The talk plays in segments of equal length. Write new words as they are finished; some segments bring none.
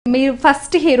మీరు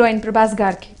first heroine Prabhas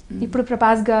గారికి ఇప్పుడు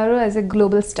ప్రభాస్ గారు as a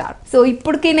global star so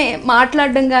ఇప్పటికైనా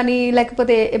మాట్లాడడం గానీ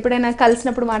లేకపోతే ఎప్పుడైనా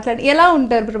కలిసినప్పుడు మాట్లాడి ఎలా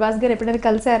ఉంటారు ప్రభాస్ గారు ఎప్పుడైనా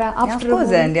కలిసారా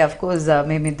of course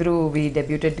మేమిద్దరు we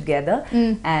debuted together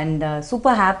and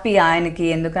super happy ఆయనకి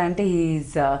ఎందుకంటే he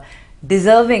is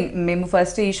deserving మేము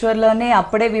ఫస్ట్ ఈశ్వర్లోనే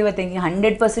అప్పుడే we were thinking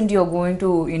 100% you're going to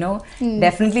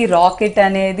definitely rock it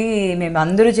అనేది మేము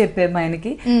అందరూ చెప్పాము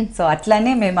ఆయనకి సో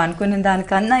అట్లానే మేము అనుకున్న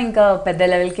దానికన్నా ఇంకా పెద్ద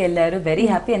లెవెల్కి వెళ్ళారు వెరీ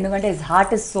హ్యాపీ ఎందుకంటే his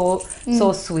heart is so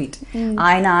sweet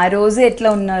ఆయన ఆ రోజు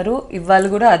ఎట్లా ఉన్నారు ఇవాళ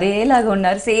కూడా అదేలాగా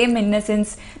ఉన్నారు same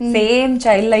innocence same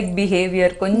child like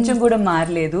behaviour కొంచెం కూడా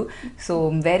మారలేదు so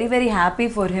very very happy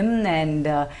for him and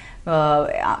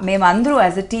మేమందరూ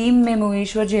యాజ్ అ టీమ్ మేము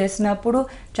ఈశ్వర్ చేసినప్పుడు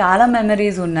చాలా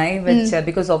మెమరీస్ ఉన్నాయి విచ్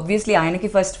బికాస్ ఆబ్వియస్లీ ఆయనకి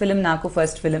ఫస్ట్ ఫిలిం నాకు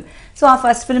ఫస్ట్ ఫిలిం సో ఆ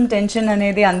ఫస్ట్ ఫిలిం టెన్షన్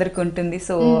అనేది అందరికి ఉంటుంది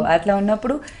సో అట్లా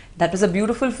ఉన్నప్పుడు that was a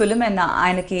beautiful film and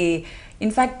ఆయనకి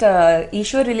ఇన్ఫ్యాక్ట్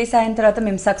ఈశ్వర్ రిలీజ్ అయిన తర్వాత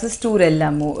మేము సక్సెస్ టూర్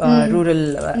వెళ్ళాము రూరల్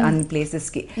అన్ని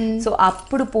ప్లేసెస్కి సో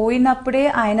అప్పుడు పోయినప్పుడే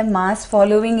ఆయన మాస్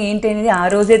ఫాలోవింగ్ ఏంటి అనేది ఆ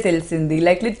రోజే తెలిసింది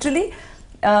like literally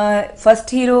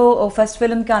first hero first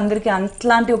ఫిల్మ్కి అందరికి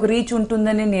అట్లాంటి ఒక రీచ్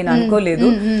ఉంటుందని నేను అనుకోలేదు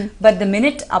బట్ ద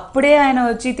మినిట్ అప్పుడే ఆయన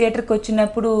వచ్చి థియేటర్కి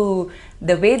వచ్చినప్పుడు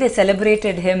the way they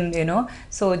celebrated him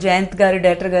so Jayant గారు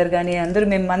డైరెక్టర్ గారు కానీ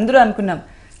మేము అందరూ అనుకున్నాం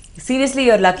seriously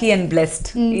you're lucky and blessed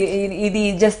ఇది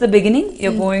just the beginning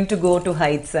you're going to go to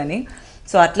heights అని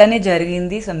సో అట్లానే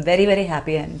జరిగింది so I'm very very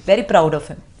happy and very proud of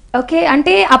him okay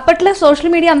అంటే అప్పట్లో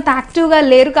సోషల్ మీడియా అంత యాక్టివ్ గా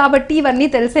లేరు కాబట్టి ఇవన్నీ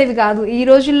తెలిసేవి కాదు ఈ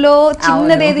రోజుల్లో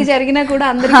చిన్నదేది జరిగినా కూడా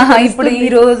అందరికీ ఇప్పుడు ఈ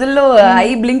రోజుల్లో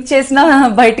ఐ బ్లింక్ చేసినా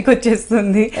బయటకు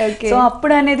వచ్చేస్తుంది సో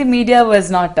అప్పుడు అనేది media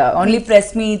was not only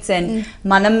press meets and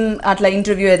మనం అట్లా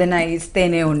ఇంటర్వ్యూ ఏదైనా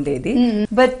ఇస్తేనే ఉండేది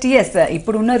బట్ ఎస్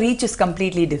ఇప్పుడున్న reach is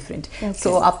completely different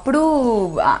so అప్పుడు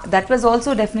దట్ వాజ్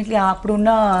ఆల్సో డెఫినెట్లీ అప్పుడున్న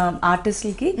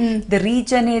ఆర్టిస్ట్లకి ద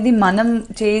రీచ్ అనేది మనం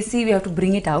చేసి we have to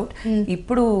bring it out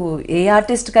ఇప్పుడు ఏ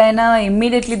artist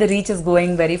immediately the reach is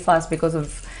going very fast because of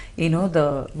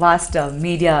the vast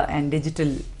media and digital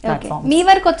platforms. మీ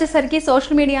వరకు వచ్చేసరికి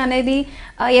social media అనేది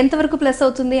ఎంతవరకు ప్లస్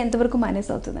అవుతుంది ఎంతవరకు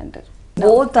మైనస్ అవుతుంది అంటారు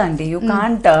బోత్ అండి you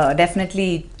can't definitely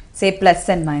say plus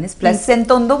and minus plus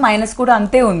ఎంత ఉందో మైనస్ కూడా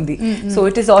అంతే ఉంది so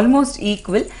it is almost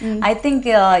equal I think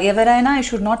ఎవరైనా I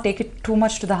should not take it too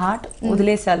much to the heart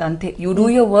వదిలేసాలి అంతే you do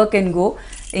your work and go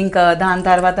ఇంకా దాని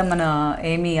తర్వాత మన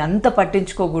ఏమి అంత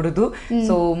పట్టించుకోకూడదు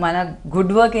సో మన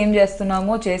గుడ్ వర్క్ ఏం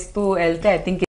చేస్తున్నామో చేస్తూ వెళ్తే ఐ థింక్